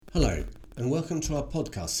Hello, and welcome to our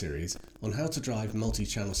podcast series on how to drive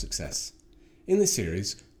multi-channel success. In this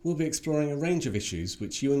series, we'll be exploring a range of issues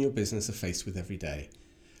which you and your business are faced with every day.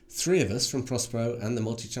 Three of us from Prospero and the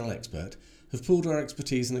Multi-Channel Expert have pooled our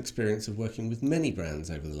expertise and experience of working with many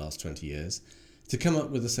brands over the last 20 years to come up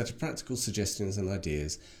with a set of practical suggestions and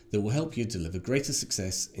ideas that will help you deliver greater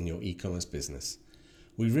success in your e-commerce business.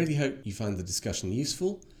 We really hope you find the discussion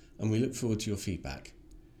useful, and we look forward to your feedback.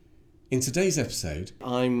 In today's episode,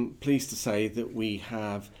 I'm pleased to say that we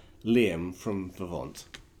have Liam from Vervaunt.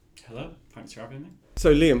 Hello, thanks for having me.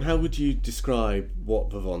 So Liam, how would you describe what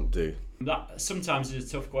Vervaunt do? That sometimes is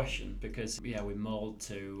a tough question because we mould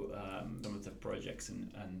to some of the projects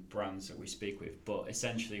and brands that we speak with, but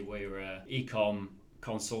essentially we're an e-com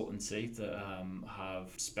consultancy that have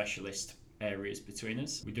specialist areas between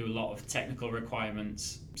us. We do a lot of technical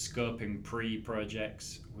requirements, scoping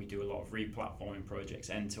pre-projects. We do a lot of re-platforming projects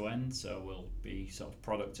end to end. So we'll be sort of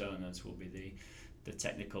product owners, we'll be the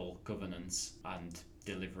technical governance and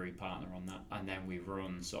delivery partner on that. And then we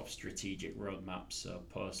run sort of strategic roadmaps. So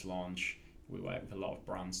post-launch, we work with a lot of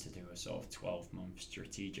brands to do a sort of 12-month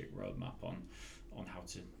strategic roadmap on how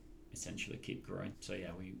to essentially keep growing. So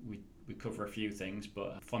we cover a few things,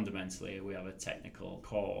 but fundamentally we have a technical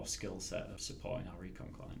core skill set of supporting our e-com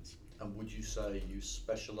clients. And would you say you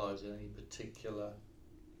specialise in any particular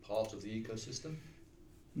part of the ecosystem?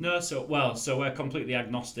 No, so we're completely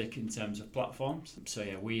agnostic in terms of platforms. So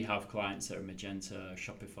we have clients that are Magento,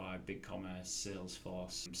 Shopify, BigCommerce,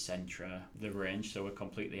 Salesforce, Centra, the range. So we're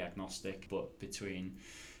completely agnostic, but between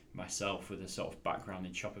myself with a sort of background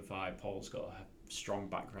in Shopify, Paul's got a strong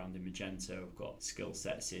background in Magento, we've got skill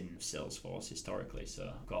sets in Salesforce historically,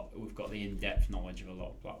 so we've got the in-depth knowledge of a lot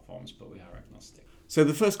of platforms, but we are agnostic. So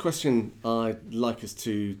the first question I'd like us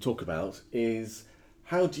to talk about is,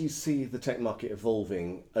 how do you see the tech market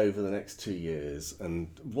evolving over the next 2 years, and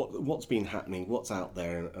what's been happening, what's out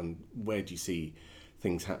there, and where do you see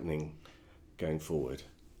things happening going forward?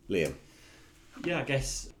 Liam? Yeah, I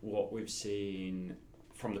guess what we've seen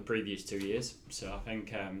from the previous 2 years. So I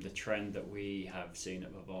think the trend that we have seen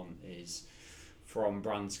at Vervaunt is from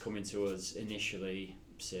brands coming to us initially,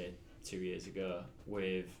 say 2 years ago,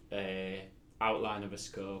 with a outline of a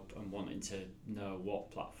scope and wanting to know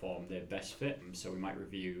what platform they best fit. So we might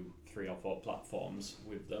review 3 or 4 platforms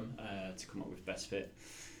with them to come up with best fit,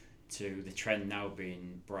 to the trend now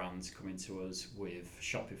being brands coming to us with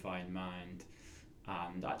Shopify in mind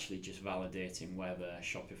and actually just validating whether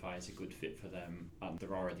Shopify is a good fit for them, and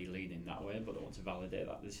they're already leaning that way, but they want to validate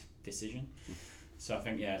that decision. So I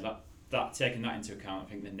think that taking that into account, I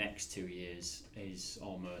think the next 2 years is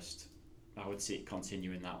almost, I would see it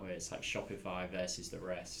continuing that way. It's like Shopify versus the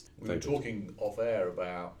rest. We were talking off air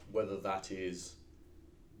about whether that is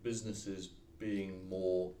businesses being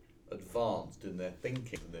more advanced in their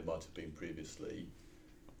thinking than they might have been previously.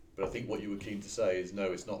 But I think what you were keen to say is,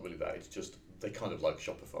 no, it's not really that. It's just they kind of like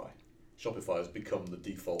Shopify. Shopify has become the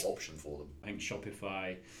default option for them. I think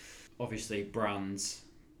Shopify, obviously brands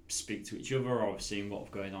speak to each other, or seeing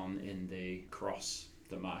what's going on in the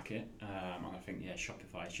market. And I think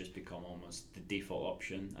Shopify has just become almost the default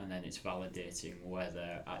option, and then it's validating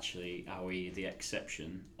whether actually are we the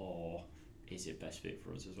exception or is it best fit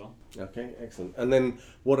for us as well. Okay, excellent. And then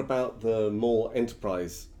what about the more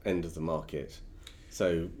enterprise end of the market?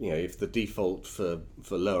 So, if the default for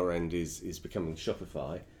lower end is becoming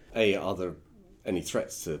Shopify, are there any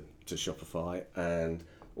threats to Shopify, and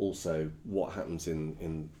also what happens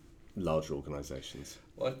in larger organisations?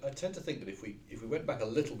 Well, I tend to think that if we went back a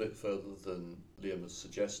little bit further than Liam has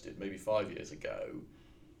suggested, maybe 5 years ago,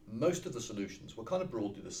 most of the solutions were kind of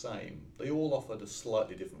broadly the same. They all offered a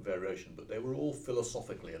slightly different variation, but they were all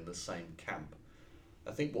philosophically in the same camp.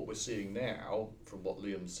 I think what we're seeing now, from what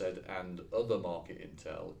Liam said and other market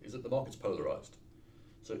intel, is that the market's polarised.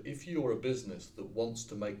 So if you're a business that wants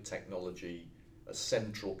to make technology a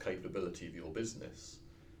central capability of your business,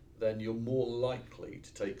 then you're more likely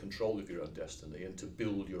to take control of your own destiny and to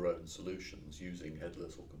build your own solutions using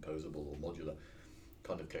headless or composable or modular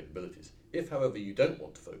kind of capabilities. If, however, you don't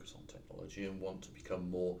want to focus on technology and want to become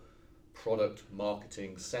more product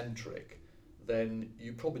marketing centric, then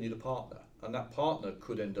you probably need a partner. And that partner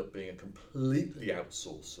could end up being a completely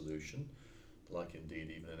outsourced solution, like indeed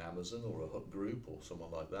even an Amazon or a Hub Group or someone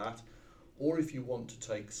like that. Or if you want to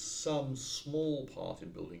take some small part in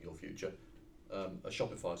building your future, a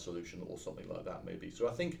Shopify solution or something like that maybe. So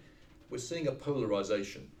I think we're seeing a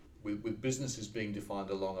polarization with businesses being defined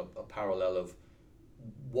along a parallel of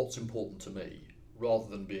what's important to me, rather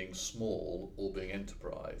than being small or being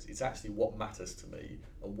enterprise. It's actually what matters to me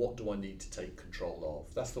and what do I need to take control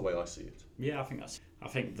of. That's the way I see it. Yeah, I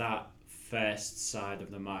think that first side of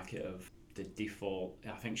the market of the default.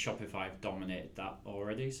 I think Shopify have dominated that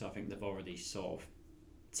already, so I think they've already sort of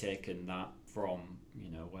taken that from,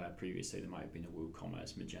 where previously there might have been a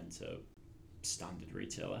WooCommerce, Magento, standard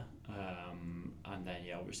retailer, and then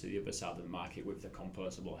obviously the other side of the market with the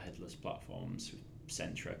composable headless platforms,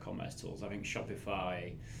 Centra, Commerce Tools. I think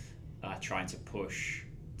Shopify are trying to push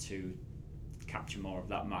to capture more of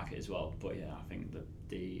that market as well. But I think that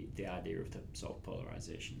the idea of the sort of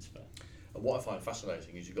polarisation is fair. And what I find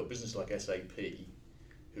fascinating is you've got businesses like SAP,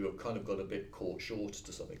 who have kind of got a bit caught short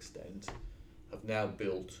to some extent, have now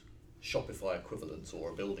built Shopify equivalents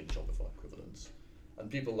or are building Shopify equivalents. And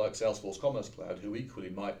people like Salesforce Commerce Cloud, who equally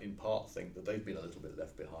might in part think that they've been a little bit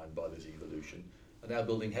left behind by this evolution, are now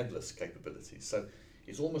building headless capabilities. So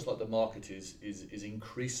it's almost like the market is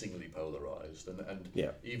increasingly polarised, and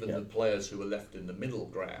the players who are left in the middle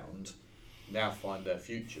ground now find their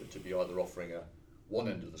future to be either offering one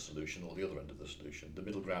end of the solution or the other end of the solution. The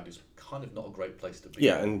middle ground is kind of not a great place to be.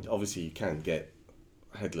 Yeah, and obviously you can get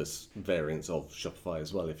headless variants of Shopify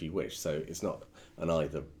as well if you wish, so it's not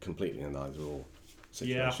completely an either or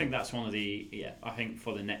situation. Yeah, I think that's one of I think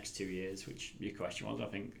for the next 2 years, which your question was, I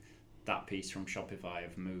think that piece from Shopify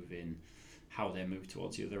of how they move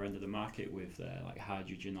towards the other end of the market with their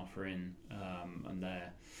hydrogen offering and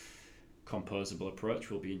their composable approach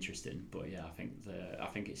will be interesting. But I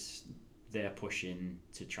think they're pushing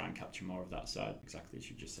to try and capture more of that side, exactly as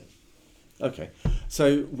you just said. Okay,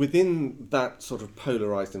 so within that sort of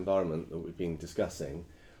polarised environment that we've been discussing,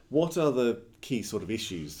 what are the key sort of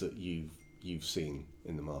issues that you've seen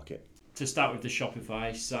in the market? To start with the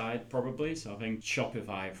Shopify side, probably. So I think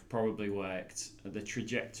Shopify have probably worked the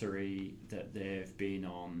trajectory that they've been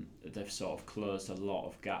on. They've sort of closed a lot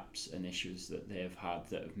of gaps and issues that they've had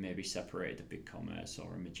that have maybe separated a BigCommerce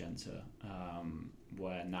or a Magento,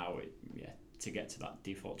 where now to get to that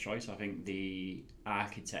default choice. I think the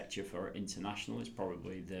architecture for international is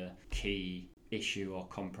probably the key issue or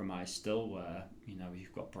compromise still, where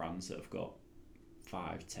you've got brands that have got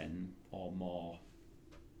 5, 10 or more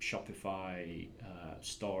Shopify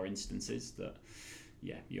store instances that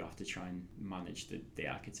you have to try and manage the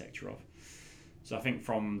architecture of. So I think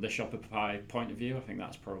from the Shopify point of view, I think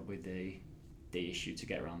that's probably the issue to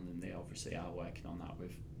get around, and they obviously are working on that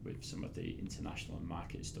with some of the international and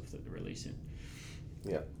market stuff that they're releasing.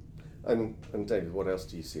 Yeah. And David, what else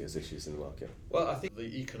do you see as issues in the market? Well, I think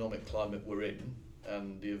the economic climate we're in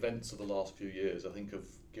and the events of the last few years, I think, have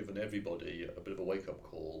given everybody a bit of a wake-up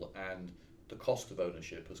call, and the cost of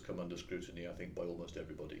ownership has come under scrutiny, I think, by almost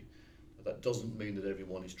everybody. That doesn't mean that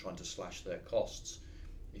everyone is trying to slash their costs.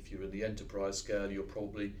 If you're in the enterprise scale, you're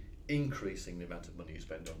probably increasing the amount of money you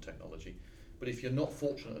spend on technology. But if you're not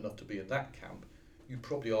fortunate enough to be in that camp, you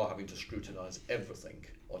probably are having to scrutinise everything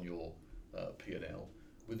on your P&L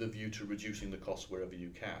with a view to reducing the costs wherever you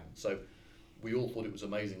can. So we all thought it was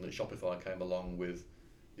amazing that Shopify came along with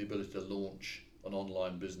the ability to launch an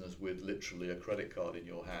online business with literally a credit card in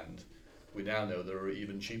your hand. We now know there are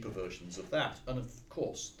even cheaper versions of that, and of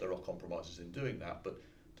course there are compromises in doing that, but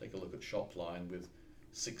take a look at Shopline with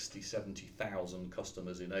 70,000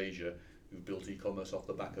 customers in Asia who've built e-commerce off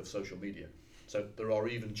the back of social media. So there are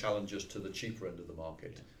even challenges to the cheaper end of the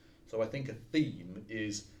market. So I think a theme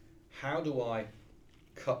is, how do I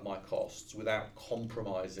cut my costs without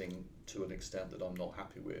compromising to an extent that I'm not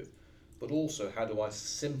happy with, but also how do I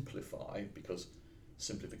simplify, because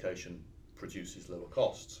simplification produces lower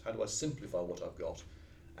costs. How do I simplify what I've got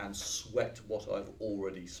and sweat what I've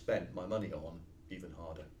already spent my money on even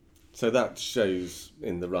harder? So that shows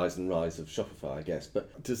in the rise of Shopify, I guess,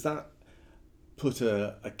 but does that put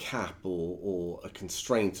a cap or a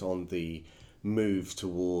constraint on the move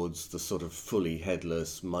towards the sort of fully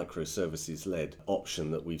headless microservices-led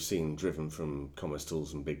option that we've seen driven from Commerce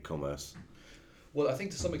Tools and BigCommerce? Well, I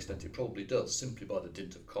think to some extent it probably does, simply by the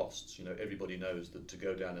dint of costs. Everybody knows that to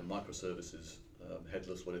go down a microservices,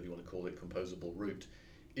 headless, whatever you want to call it, composable route,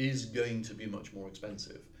 is going to be much more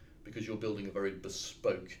expensive because you're building a very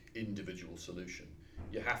bespoke individual solution.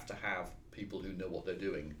 You have to have people who know what they're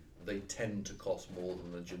doing. They tend to cost more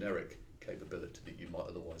than the generic capability that you might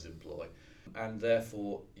otherwise employ. And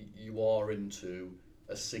therefore, you are into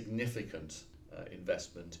a significant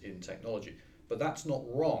investment in technology. But that's not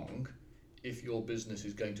wrong if your business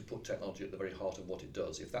is going to put technology at the very heart of what it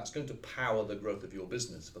does. If that's going to power the growth of your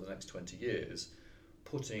business for the next 20 years,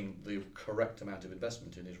 putting the correct amount of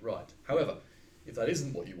investment in is right. However, if that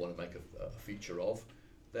isn't what you want to make a feature of,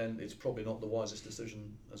 then it's probably not the wisest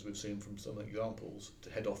decision, as we've seen from some examples, to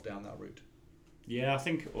head off down that route. Yeah, I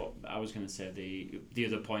think what I was going to say, the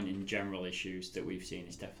other point in general issues that we've seen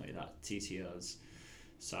is definitely that TCO's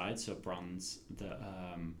side, so brands that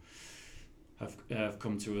have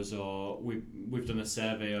come to us, or we've done a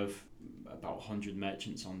survey of about 100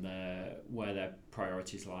 merchants on where their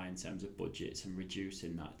priorities lie in terms of budgets, and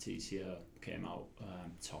reducing that TCO came out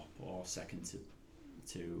top or second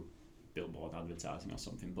to billboard advertising or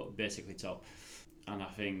something, but basically top. And I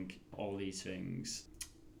think all these things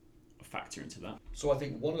factor into that. So I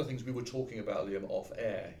think one of the things we were talking about, Liam, off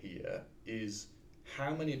air here is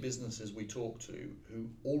how many businesses we talk to who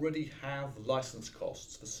already have license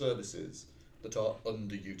costs for services that are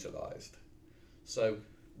underutilised. So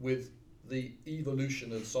with the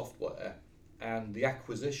evolution of software and the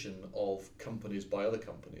acquisition of companies by other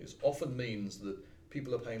companies often means that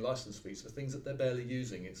people are paying license fees for things that they're barely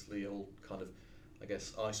using. It's the old kind of, I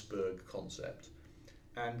guess, iceberg concept.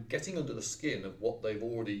 And getting under the skin of what they've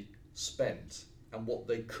already spent and what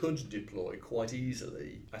they could deploy quite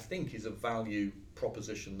easily, I think is a value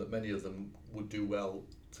proposition that many of them would do well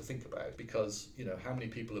to think about, because how many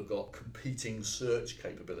people have got competing search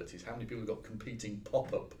capabilities, how many people have got competing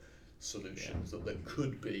pop-up solutions that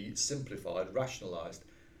could be simplified, rationalised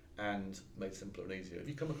and made simpler and easier. Have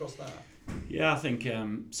you come across that? Yeah, I think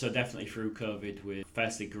so. Definitely through COVID, with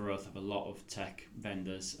firstly growth of a lot of tech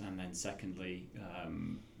vendors, and then secondly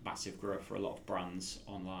massive growth for a lot of brands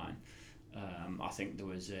online. I think there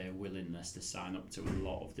was a willingness to sign up to a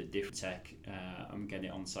lot of the different tech and get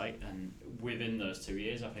it on site. And within those 2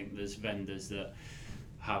 years, I think there's vendors that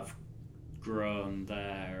have grown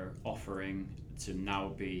their offering to now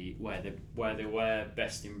be where they were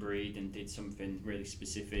best in breed and did something really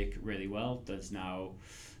specific really well. There's now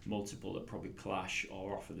multiple that probably clash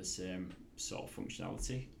or offer the same sort of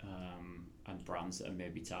functionality, and brands that are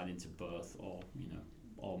maybe tied into both,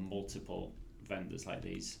 or multiple vendors like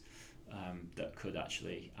these that could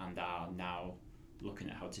actually and are now looking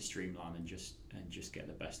at how to streamline and just get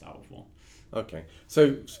the best out of one. Okay,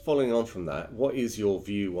 so following on from that, what is your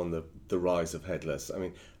view on the rise of headless? I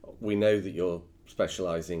mean, we know that you're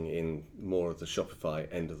specialising in more of the Shopify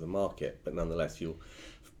end of the market, but nonetheless you'll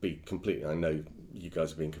be completely, I know you guys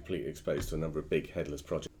have been completely exposed to a number of big headless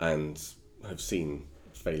projects and have seen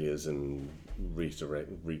failures and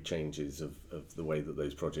re-changes of the way that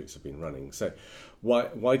those projects have been running. So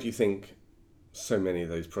why do you think so many of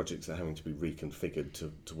those projects are having to be reconfigured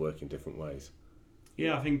to work in different ways?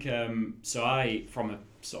 Yeah, I think so. I, from a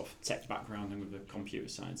sort of tech background and with a computer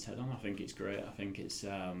science head on, I think it's great. I think it's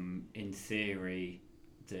in theory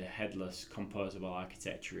the headless composable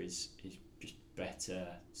architecture is just better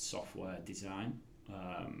software design.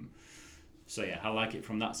 So yeah, I like it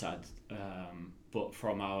from that side. But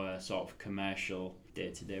from our sort of commercial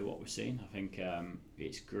day-to-day, what we're seeing, I think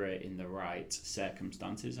it's great in the right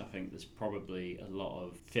circumstances. I think there's probably a lot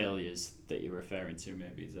of failures that you're referring to,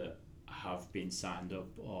 maybe, that have been signed up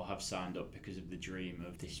or have signed up because of the dream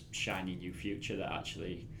of this shiny new future that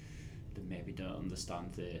actually they maybe don't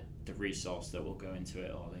understand the resource that will go into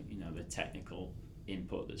it, or the technical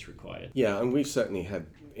input that's required. Yeah, and we've certainly had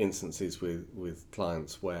instances with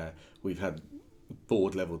clients where we've had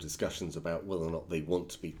board level discussions about whether or not they want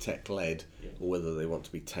to be tech led or whether they want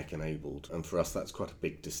to be tech enabled, and for us that's quite a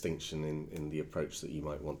big distinction in the approach that you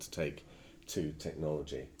might want to take to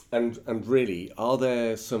technology. And really, are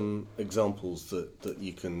there some examples that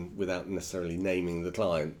you can, without necessarily naming the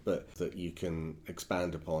client, but that you can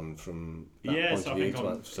expand upon from that point of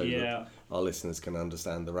view, so that our listeners can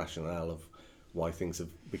understand the rationale of why things have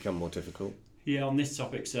become more difficult? Yeah, on this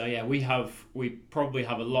topic, so yeah, we probably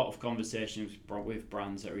have a lot of conversations with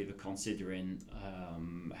brands that are either considering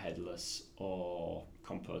headless or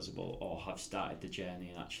composable, or have started the journey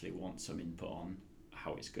and actually want some input on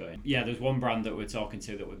how it's going. Yeah, there's one brand that we're talking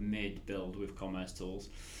to that we've made build with Commerce Tools,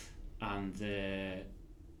 and they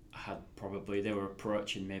were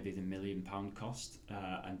approaching maybe the £1 million cost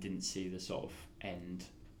and didn't see the sort of end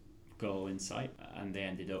goal in sight, and they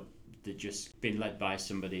ended up they'd just been led by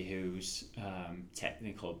somebody whose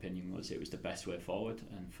technical opinion was it was the best way forward,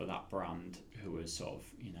 and for that brand, who was sort of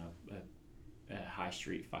a high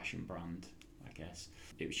street fashion brand, I guess,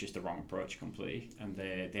 it was just the wrong approach completely, and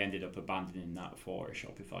they ended up abandoning that for a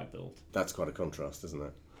Shopify build. That's quite a contrast, isn't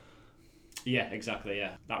it? Yeah, exactly.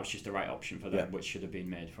 Yeah, that was just the right option for them, which should have been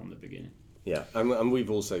made from the beginning. Yeah, and we've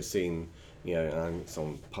also seen, and it's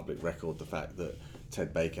on public record, the fact that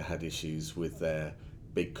Ted Baker had issues with their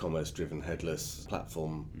big commerce-driven headless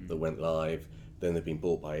platform that went live. Then they've been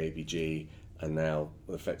bought by ABG, and now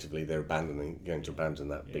effectively they're going to abandon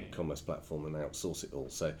that big commerce platform and outsource it all.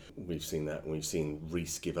 So we've seen that, and we've seen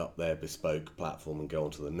Reese give up their bespoke platform and go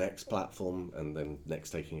on to the next platform, and then next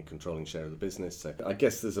taking a controlling share of the business. So I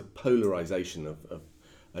guess there's a polarisation of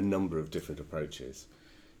a number of different approaches.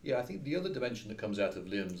 Yeah, I think the other dimension that comes out of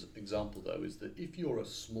Liam's example, though, is that if you're a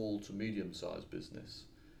small to medium-sized business,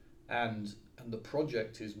 and the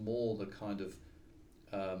project is more the kind of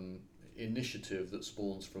initiative that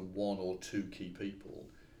spawns from one or two key people,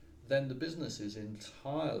 then the business is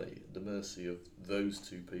entirely at the mercy of those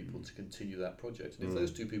two people to continue that project. And if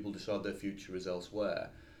those two people decide their future is elsewhere,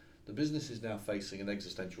 the business is now facing an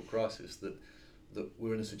existential crisis that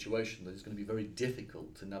we're in a situation that is going to be very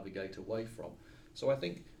difficult to navigate away from. So I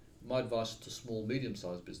think my advice to small,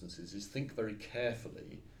 medium-sized businesses is think very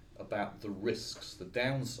carefully about the risks, the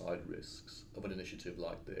downside risks of an initiative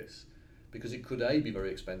like this, because it could A, be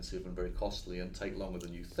very expensive and very costly and take longer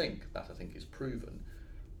than you think. That I think is proven.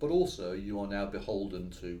 But also you are now beholden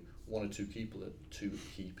to one or two key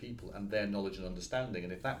people and their knowledge and understanding.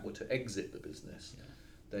 And if that were to exit the business,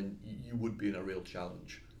 then you would be in a real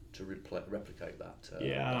challenge to replicate that,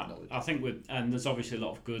 that knowledge. I think and there's obviously a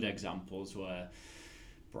lot of good examples where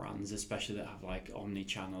brands, especially that have like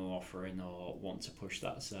omni-channel offering or want to push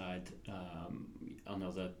that side, and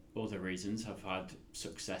other reasons, have had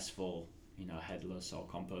successful, headless or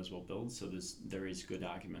composable builds. So there is good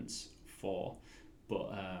arguments for, but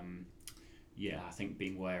I think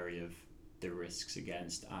being wary of the risks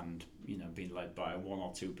against, and being led by one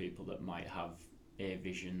or two people that might have a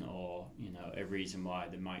vision or a reason why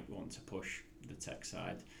they might want to push the tech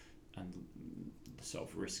side, and the sort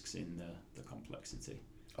of risks in the complexity.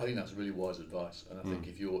 I think that's really wise advice, and I think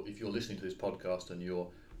if you're listening to this podcast and you're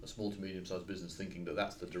a small to medium-sized business thinking that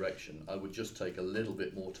that's the direction, I would just take a little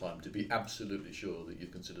bit more time to be absolutely sure that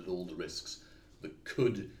you've considered all the risks that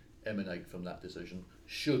could emanate from that decision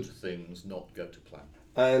should things not go to plan.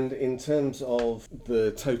 And in terms of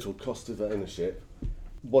the total cost of ownership,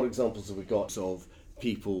 what examples have we got of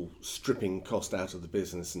people stripping cost out of the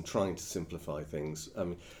business and trying to simplify things? I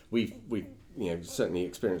mean, we've certainly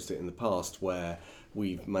experienced it in the past where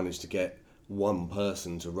we've managed to get one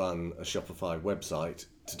person to run a Shopify website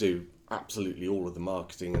to do absolutely all of the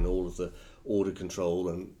marketing and all of the order control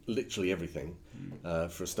and literally everything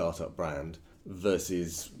for a startup brand,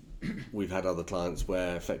 versus we've had other clients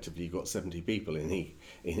where effectively you've got 70 people in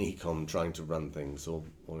e-com trying to run things, or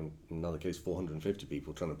in another case 450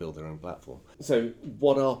 people trying to build their own platform. So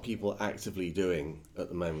what are people actively doing at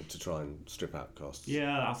the moment to try and strip out costs?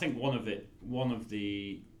 Yeah, I think one of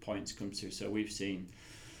the points comes to, so we've seen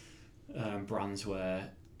brands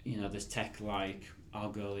where there's tech like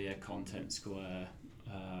Algolia, Content Square,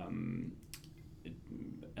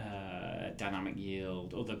 Dynamic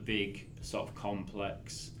Yield, other big sort of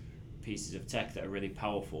complex pieces of tech that are really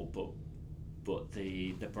powerful, but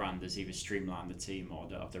the brand has either streamlined the team or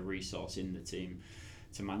don't have the resource in the team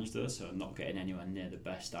to manage those, so not getting anywhere near the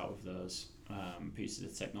best out of those pieces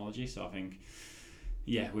of technology. So I think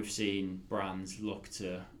we've seen brands look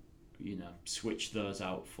to switch those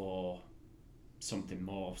out for something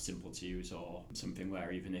more simple to use, or something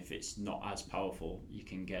where even if it's not as powerful, you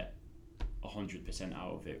can get 100%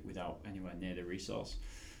 out of it without anywhere near the resource.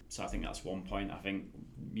 So I think that's one point. I think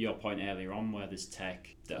your point earlier on, where there's tech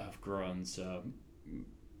that have grown, so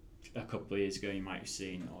a couple of years ago you might have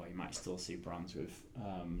seen, or you might still see, brands with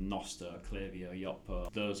Noster, Klaviyo,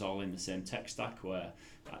 Yotpo, those all in the same tech stack, where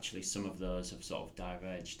actually some of those have sort of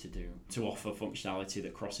diverged to offer functionality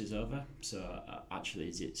that crosses over. So actually,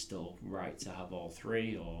 is it still right to have all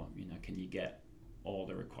three, or can you get all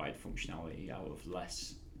the required functionality out of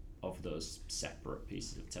less of those separate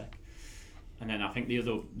pieces of tech? And then I think the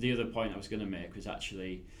other point I was going to make was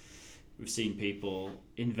actually we've seen people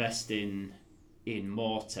invest in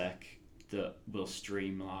more tech that will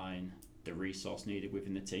streamline the resource needed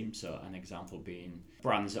within the team. So an example being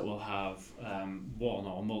brands that will have one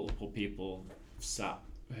or multiple people sat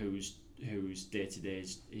whose day-to-day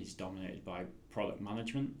is dominated by product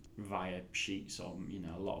management via sheets or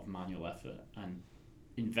a lot of manual effort, and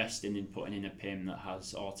investing in putting in a PIM that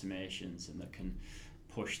has automations and that can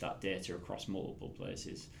push that data across multiple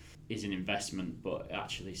places is an investment, but it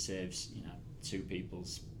actually saves two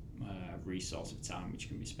people's resource of time, which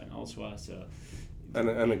can be spent elsewhere. So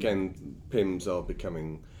and again, PIMs are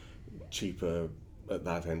becoming cheaper at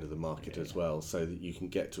that end of the market as well, so that you can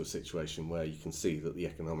get to a situation where you can see that the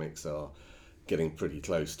economics are getting pretty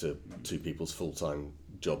close to two people's full-time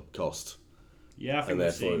job cost. Yeah, I think and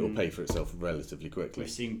therefore it will pay for itself relatively quickly.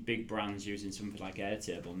 We've seen big brands using something like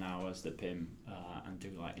Airtable now as the PIM and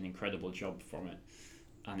do like an incredible job from it,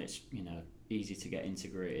 and it's easy to get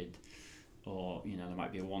integrated, or there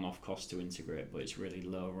might be a one-off cost to integrate, but it's really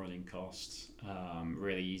low running costs,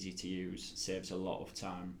 really easy to use, saves a lot of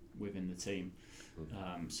time within the team.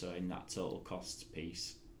 So in that total cost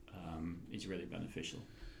piece, it's really beneficial.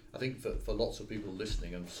 I think for lots of people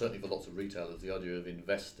listening, and certainly for lots of retailers, the idea of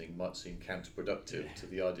investing might seem counterproductive to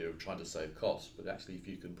the idea of trying to save costs. But actually, if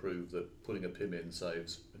you can prove that putting a PIM in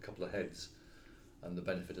saves a couple of heads, and the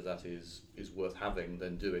benefit of that is worth having,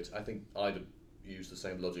 then do it. I think I'd use the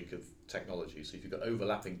same logic of technology. So if you've got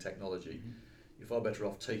overlapping technology, you're far better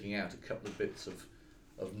off taking out a couple of bits of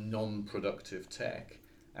non-productive tech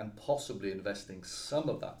and possibly investing some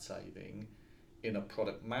of that saving in a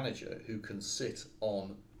product manager who can sit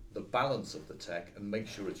on the balance of the tech and make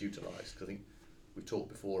sure it's utilised. Because I think we've talked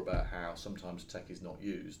before about how sometimes tech is not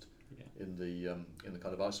used in the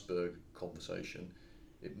kind of iceberg conversation.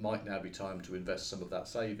 It might now be time to invest some of that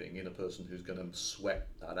saving in a person who's going to sweat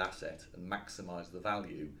that asset and maximise the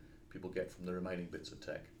value people get from the remaining bits of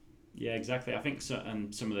tech. Yeah, exactly. I think so,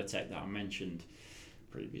 and some of the tech that I mentioned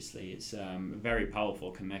previously, it's very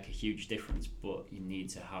powerful, can make a huge difference, but you need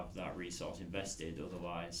to have that resource invested,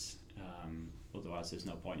 otherwise there's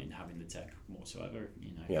no point in having the tech whatsoever.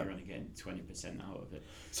 If you're only getting 20% out of it.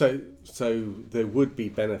 So there would be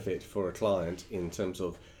benefit for a client in terms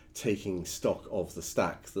of taking stock of the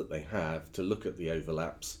stack that they have to look at the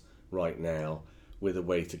overlaps right now with a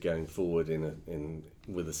way to going forward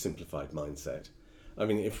with a simplified mindset. I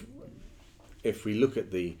mean, if we look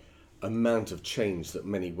at the amount of change that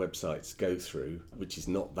many websites go through, which is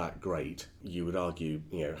not that great, you would argue,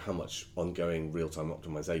 how much ongoing real-time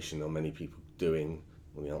optimization are many people doing?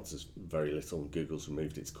 Well, the answer is very little. Google's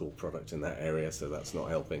removed its core product in that area, so that's not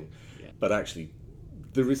helping. Yeah. But actually,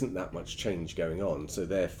 there isn't that much change going on, so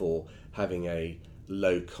therefore having a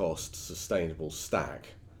low-cost, sustainable stack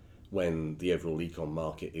when the overall e-com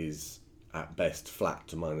market is at best flat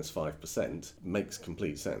to -5% makes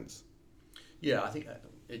complete sense. Yeah, I think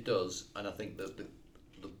it does, and I think that the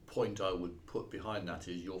point I would put behind that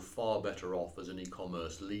is you're far better off as an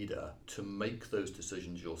e-commerce leader to make those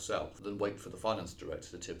decisions yourself than wait for the finance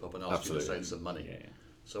director to tip up and ask you to save some money. Yeah.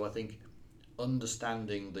 So I think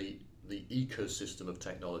understanding the ecosystem of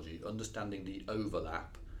technology, understanding the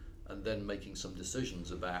overlap, and then making some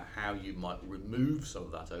decisions about how you might remove some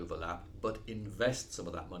of that overlap but invest some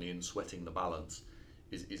of that money in sweating the balance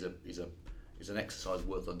is an exercise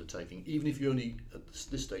worth undertaking, even if you only at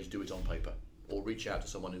this stage do it on paper or reach out to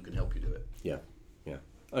someone who can help you do it. Yeah.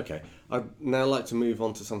 Okay. I'd now like to move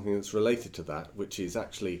on to something that's related to that, which is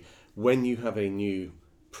actually when you have a new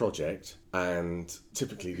project, and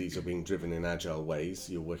typically these are being driven in agile ways,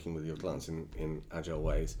 you're working with your clients in agile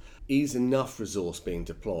ways, is enough resource being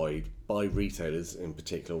deployed by retailers, in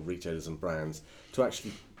particular retailers and brands, to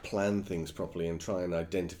actually plan things properly and try and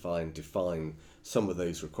identify and define some of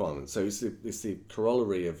those requirements? So it's the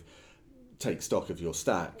corollary of take stock of your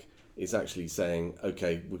stack, is actually saying,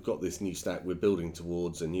 okay, we've got this new stack, we're building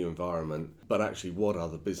towards a new environment, but actually what are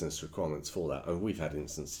the business requirements for that? And we've had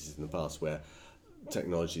instances in the past where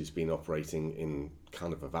technology has been operating in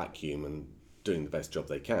kind of a vacuum and doing the best job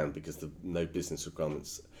they can because there's no business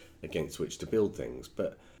requirements against which to build things.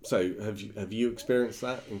 But so have you experienced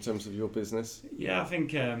that in terms of your business? Yeah, I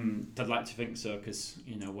think I'd like to think so, because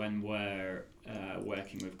when we're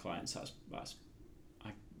working with clients, that's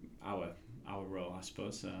our role, I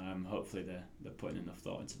suppose. Hopefully they're putting enough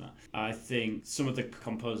thought into that. I think some of the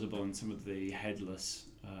composable and some of the headless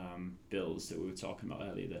builds that we were talking about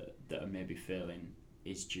earlier that are maybe failing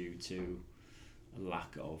is due to a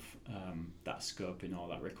lack of that scoping or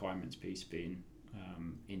that requirements piece being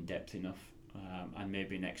in depth enough, and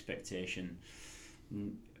maybe an expectation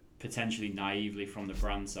potentially naively from the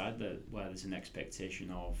brand side where there's an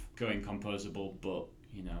expectation of going composable, but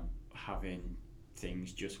having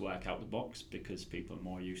things just work out the box because people are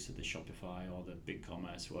more used to the Shopify or the big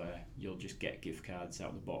commerce where you'll just get gift cards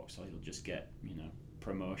out the box, or you'll just get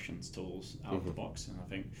promotions tools out of the box. And I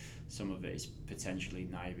think some of it is potentially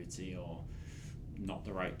naivety or not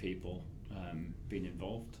the right people being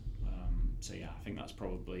involved. So yeah, I think that's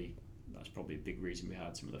probably a big reason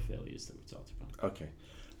behind some of the failures that we talked about. Okay,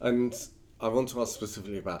 and I want to ask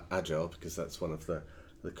specifically about Agile, because that's one of the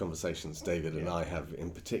conversations David and I have in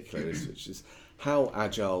particular, which is how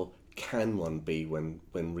agile can one be when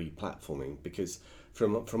re-platforming? Because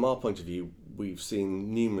from our point of view, we've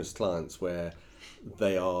seen numerous clients where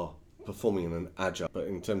they are performing in an agile, but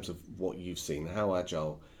in terms of what you've seen, how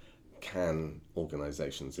agile can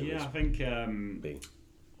organisations in this be?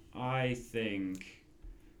 I think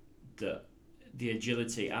that the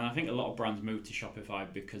agility, and I think a lot of brands move to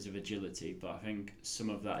Shopify because of agility, but I think some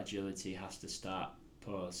of that agility has to start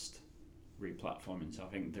post re-platforming. So I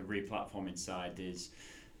think the re-platforming side is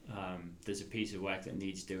there's a piece of work that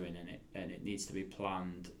needs doing in it, and it needs to be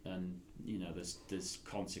planned, and there's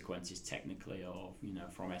consequences technically, or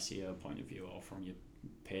from SEO point of view, or from your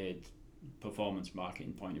paid performance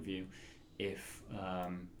marketing point of view if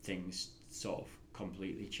things sort of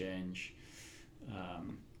completely change.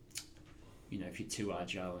 If you're too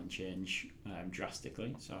agile and change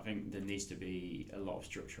drastically. So I think there needs to be a lot of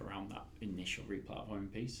structure around that initial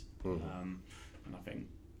replatforming piece. And I think,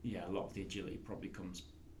 a lot of the agility probably comes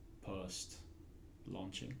post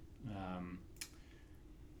launching.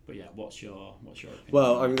 But what's your opinion?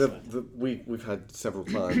 Well, I mean, we've had several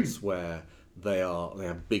clients where they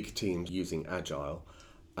have big teams using Agile,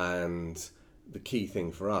 and the key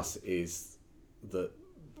thing for us is that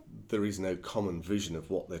there is no common vision of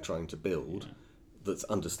what they're trying to build that's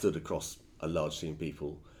understood across a large team of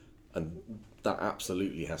people, and that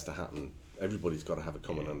absolutely has to happen. Everybody's got to have a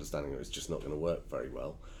common understanding, or it's just not going to work very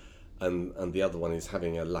well. And the other one is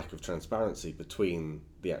having a lack of transparency between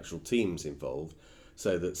the actual teams involved,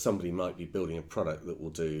 so that somebody might be building a product that will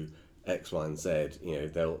do X, Y, and Z.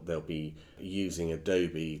 They'll be using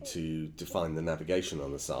Adobe to define the navigation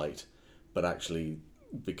on the site, but actually,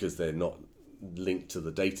 because they're not linked to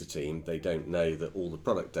the data team, they don't know that all the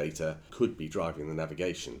product data could be driving the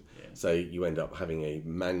navigation. So you end up having a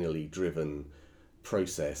manually driven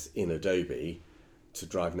process in Adobe to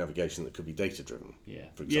drive navigation that could be data driven.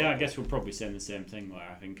 For example. I guess we're probably saying the same thing, where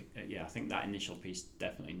I think that initial piece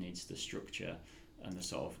definitely needs the structure and the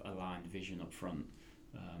sort of aligned vision up front,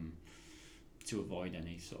 to avoid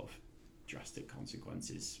any sort of drastic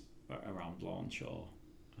consequences around launch or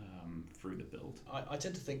through the build. I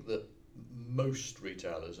tend to think that most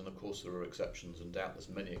retailers, and of course there are exceptions and doubtless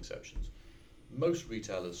many exceptions, most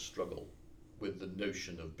retailers struggle with the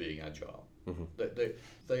notion of being agile.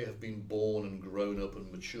 They have been born and grown up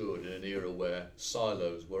and matured in an era where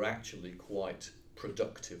silos were actually quite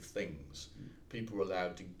productive things. People were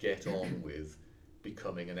allowed to get on with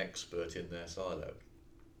becoming an expert in their silo.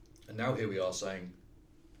 And now here we are saying,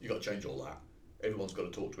 you've got to change all that. Everyone's got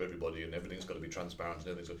to talk to everybody and everything's got to be transparent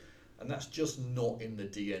and and that's just not in the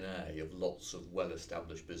DNA of lots of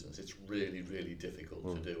well-established business. It's really, really difficult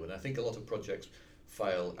to do. And I think a lot of projects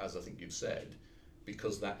fail, as I think you've said,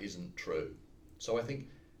 because that isn't true. So I think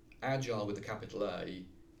agile with a capital A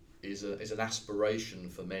is an aspiration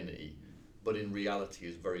for many, but in reality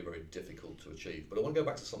is very, very difficult to achieve. But I want to go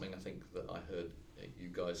back to something I think that I heard you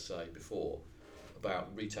guys say before about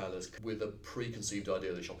retailers with a preconceived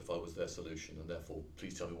idea that Shopify was their solution, and therefore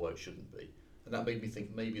please tell me why it shouldn't be. And that made me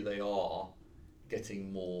think maybe they are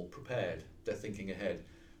getting more prepared. They're thinking ahead.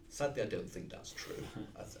 Sadly, I don't think that's true.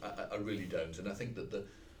 I really don't. And I think that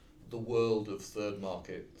the world of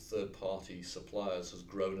third-party suppliers has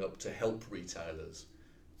grown up to help retailers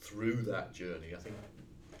through that journey. I think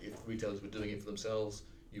if retailers were doing it for themselves,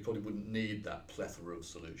 you probably wouldn't need that plethora of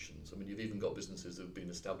solutions. I mean, you've even got businesses that have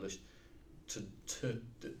been established to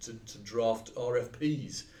draft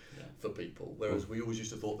RFPs for people, whereas we always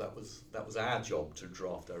used to thought that was our job to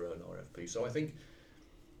draft our own RFP. So I think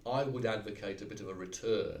I would advocate a bit of a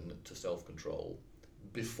return to self-control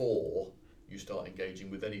before you start engaging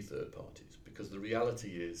with any third parties, because the reality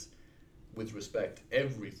is, with respect,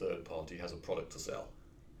 every third party has a product to sell,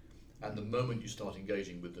 and the moment you start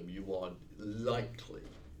engaging with them, you are likely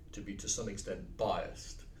to be to some extent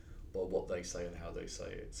biased by what they say and how they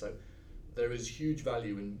say it. So there is huge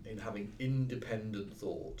value in having independent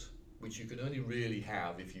thought, which you can only really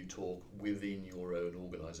have if you talk within your own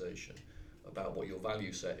organisation about what your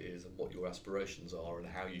value set is and what your aspirations are and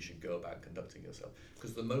how you should go about conducting yourself.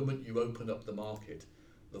 Because the moment you open up the market,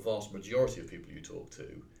 the vast majority of people you talk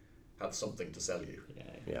to have something to sell you.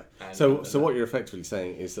 So what you're effectively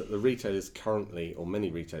saying is that the retailers currently, or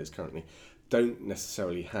many retailers currently, don't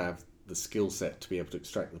necessarily have the skill set to be able to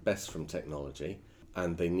extract the best from technology,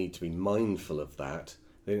 and they need to be mindful of that.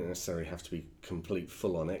 They don't necessarily have to be complete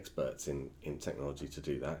full-on experts in technology to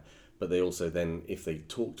do that, but they also then, if they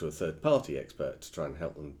talk to a third-party expert to try and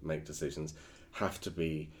help them make decisions, have to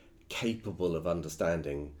be capable of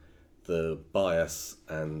understanding the bias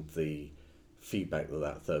and the feedback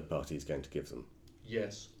that third party is going to give them.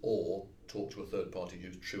 Yes, or talk to a third party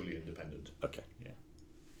who's truly independent. Okay. Yeah.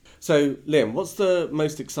 So, Liam, what's the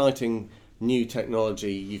most exciting new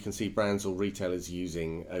technology you can see brands or retailers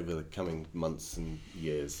using over the coming months and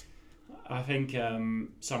years? I think, so I'm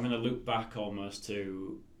going to loop back almost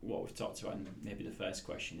to what we've talked about, and maybe the first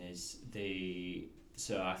question is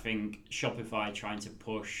so I think Shopify trying to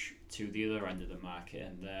push to the other end of the market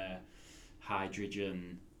and their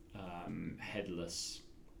hydrogen headless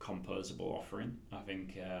composable offering. I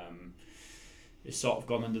think it's sort of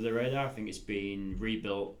gone under the radar. I think it's been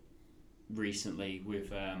rebuilt recently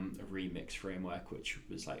with a remix framework, which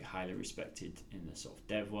was like highly respected in the sort of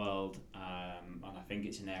dev world, and I think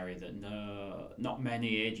it's an area that not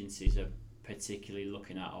many agencies are particularly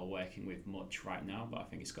looking at or working with much right now, but I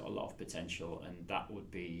think it's got a lot of potential, and that would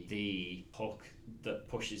be the hook that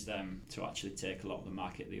pushes them to actually take a lot of the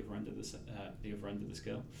market at the other end of the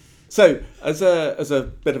scale. So, as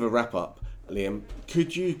a bit of a wrap up, Liam,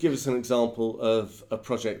 could you give us an example of a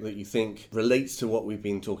project that you think relates to what we've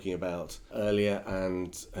been talking about earlier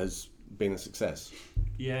and has been a success?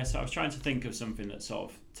 Yeah, so I was trying to think of something that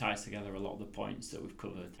sort of ties together a lot of the points that we've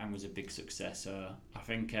covered and was a big success. I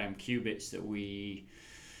think Qubits that we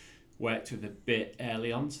worked with a bit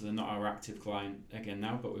early on, so they're not our active client again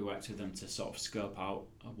now, but we worked with them to sort of scope out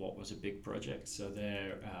what was a big project. So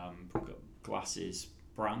they're glasses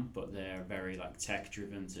brand, but they're very like tech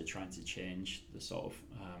driven, so trying to change the sort of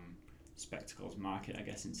spectacles market, I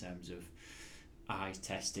guess, in terms of eye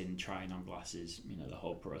testing, trying on glasses, the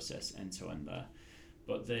whole process end to end there.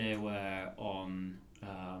 But they were on,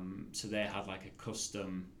 so they had like a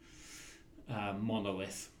custom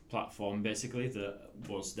monolith platform basically that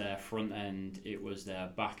was their front end, it was their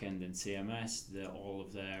back end in CMS, all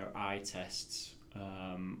of their eye tests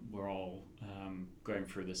were all going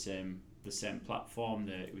through the same platform.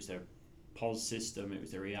 It was their POS system, it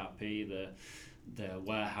was their ERP, the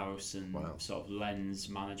warehouse and sort of lens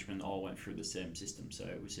management all went through the same system. So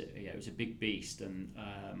it was a big beast, and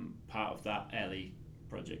part of that early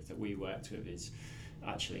project that we worked with is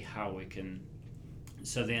actually how we can.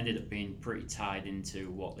 So they ended up being pretty tied into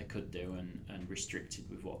what they could do and restricted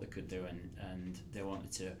with what they could do, and they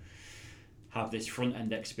wanted to have this front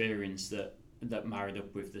end experience that married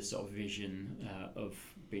up with the sort of vision of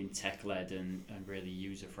being tech led and really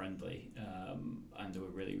user friendly, and they were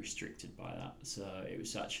really restricted by that. So it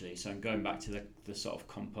was actually, so I'm going back to the sort of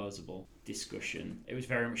composable discussion. It was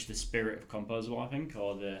very much the spirit of composable, I think,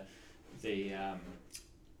 or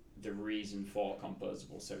the reason for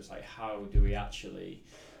composable. So it's like, how do we actually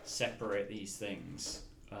separate these things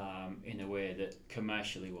in a way that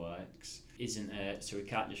commercially works? So we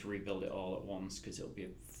can't just rebuild it all at once, because it'll be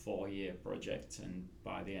a 4-year project, and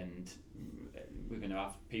by the end we're going to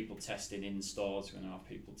have people testing in stores, we're going to have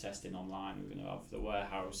people testing online, we're going to have the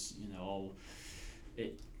warehouse, all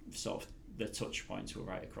it sort of the touch points were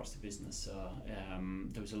right across the business. So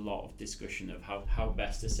there was a lot of discussion of how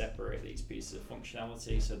best to separate these pieces of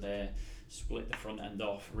functionality. So they split the front end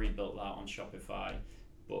off, rebuilt that on Shopify,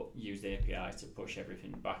 but used the API to push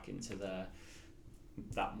everything back into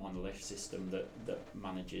that monolith system that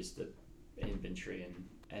manages the inventory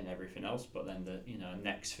and everything else. But then the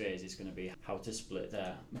next phase is going to be how to split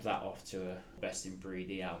that off to a best in breed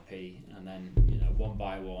ERP, and then one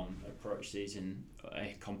by one approach these in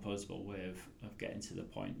a composable way of getting to the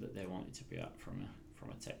point that they want it to be at from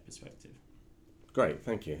a tech perspective. Great,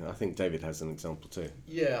 thank you. I think David has an example too.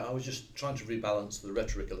 Yeah, I was just trying to rebalance the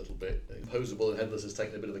rhetoric a little bit. Composable and headless has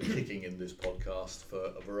taken a bit of a kicking in this podcast for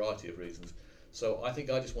a variety of reasons. So I think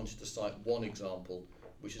I just wanted to cite one example,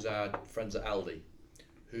 which is our friends at Aldi,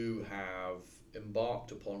 who have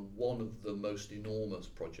embarked upon one of the most enormous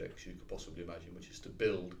projects you could possibly imagine, which is to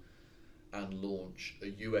build and launch a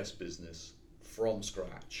US business from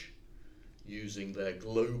scratch using their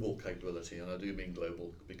global capability, and I do mean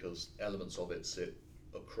global because elements of it sit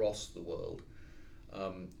across the world.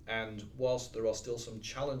 And whilst there are still some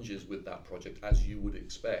challenges with that project, as you would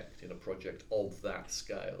expect in a project of that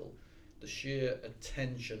scale, the sheer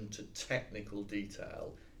attention to technical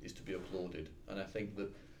detail is to be applauded. And I think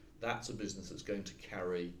that that's a business that's going to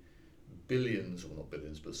carry billions, well not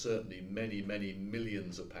billions, but certainly many, many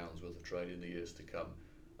millions of pounds worth of trade in the years to come.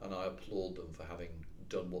 And I applaud them for having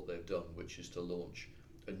done what they've done, which is to launch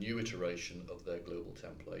a new iteration of their global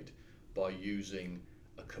template by using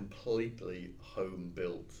a completely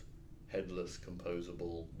home-built, headless,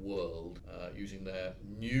 composable world, using their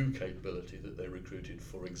new capability that they recruited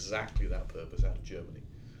for exactly that purpose out of Germany.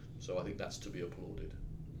 So I think that's to be applauded.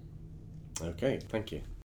 Okay, thank you.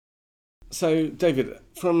 So, David,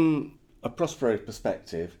 from a Prospero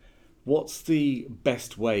perspective, what's the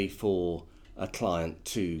best way for a client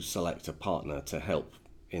to select a partner to help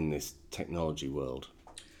in this technology world?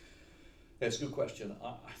 Yeah, it's a good question.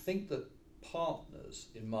 I think that partners,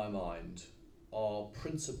 in my mind, are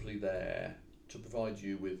principally there to provide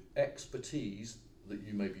you with expertise that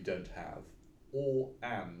you maybe don't have,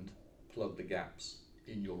 and plug the gaps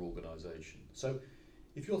in your organisation. So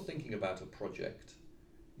if you're thinking about a project,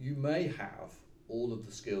 you may have all of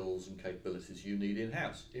the skills and capabilities you need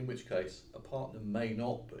in-house, in which case a partner may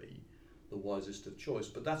not be the wisest of choice,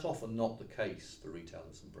 but that's often not the case for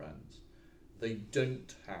retailers and brands. They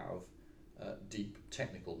don't have deep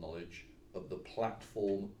technical knowledge of the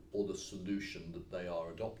platform or the solution that they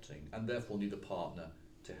are adopting, and therefore need a partner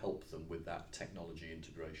to help them with that technology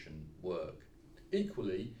integration work.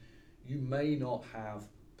 Equally, You may not have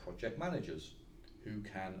project managers who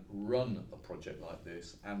can run a project like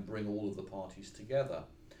this and bring all of the parties together.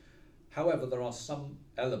 However, there are some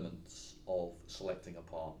elements of selecting a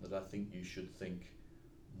partner that I think you should think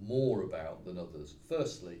more about than others.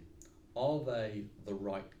 Firstly, are they the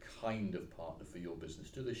right kind of partner for your business?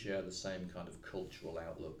 Do they share the same kind of cultural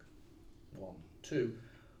outlook? One. Two,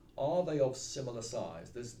 are they of similar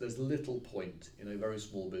size? There's little point in a very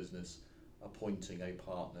small business appointing a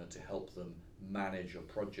partner to help them manage a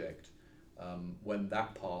project when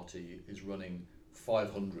that party is running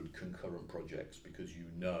 500 concurrent projects, because you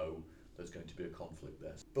know there's going to be a conflict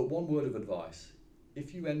there. But one word of advice: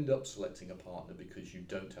 if you end up selecting a partner because you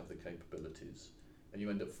don't have the capabilities, and you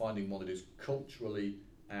end up finding one that is culturally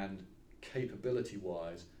and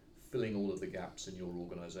capability-wise filling all of the gaps in your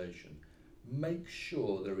organisation, make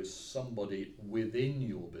sure there is somebody within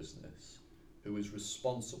your business who is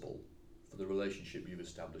responsible for the relationship you've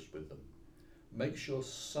established with them. Make sure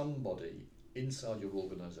somebody inside your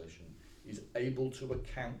organisation is able to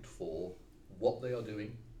account for what they are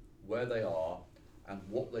doing, where they are, and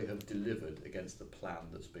what they have delivered against the plan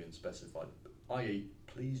that's been specified. i.e.,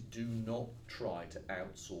 please do not try to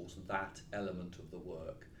outsource that element of the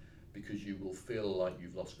work, because you will feel like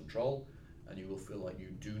you've lost control, and you will feel like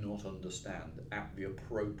you do not understand at the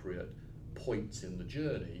appropriate points in the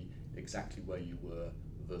journey exactly where you were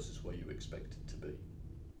versus where you expected to be.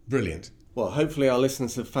 Brilliant. Well, hopefully our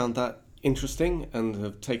listeners have found that interesting and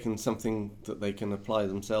have taken something that they can apply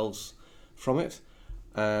themselves from it.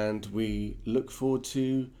 And we look forward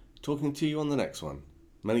to talking to you on the next one.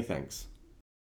 Many thanks.